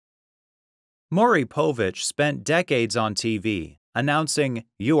Maury Povich spent decades on TV announcing,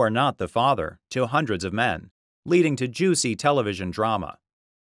 "You are not the father," to hundreds of men, leading to juicy television drama.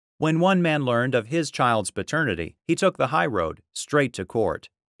 When one man learned of his child's paternity, he took the high road, straight to court,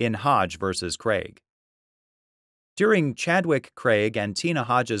 in Hodge versus Craig. During Chadwick, Craig, and Tina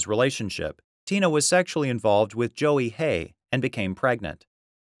Hodge's relationship, Tina was sexually involved with Joey Hay and became pregnant.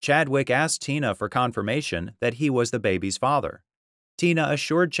 Chadwick asked Tina for confirmation that he was the baby's father. Tina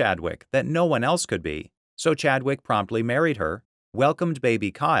assured Chadwick that no one else could be, so Chadwick promptly married her, welcomed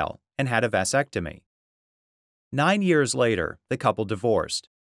baby Kyle, and had a vasectomy. 9 years later, the couple divorced,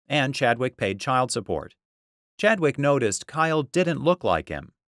 and Chadwick paid child support. Chadwick noticed Kyle didn't look like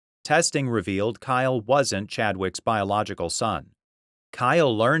him. Testing revealed Kyle wasn't Chadwick's biological son.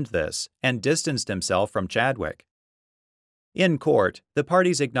 Kyle learned this and distanced himself from Chadwick. In court, the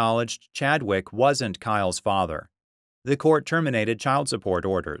parties acknowledged Chadwick wasn't Kyle's father. The court terminated child support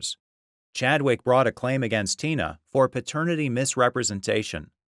orders. Chadwick brought a claim against Tina for paternity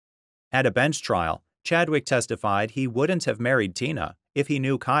misrepresentation. At a bench trial, Chadwick testified he wouldn't have married Tina if he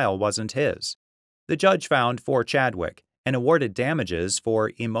knew Kyle wasn't his. The judge found for Chadwick and awarded damages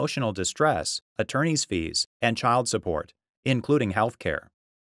for emotional distress, attorney's fees, and child support, including health care.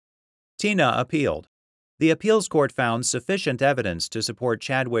 Tina appealed. The appeals court found sufficient evidence to support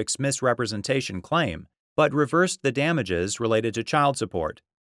Chadwick's misrepresentation claim, but reversed the damages related to child support,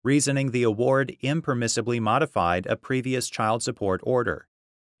 reasoning the award impermissibly modified a previous child support order.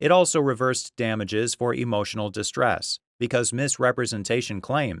 It also reversed damages for emotional distress, because misrepresentation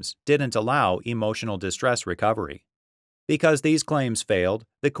claims didn't allow emotional distress recovery. Because these claims failed,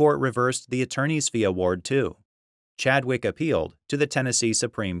 the court reversed the attorney's fee award too. Chadwick appealed to the Tennessee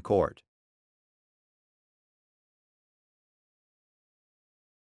Supreme Court.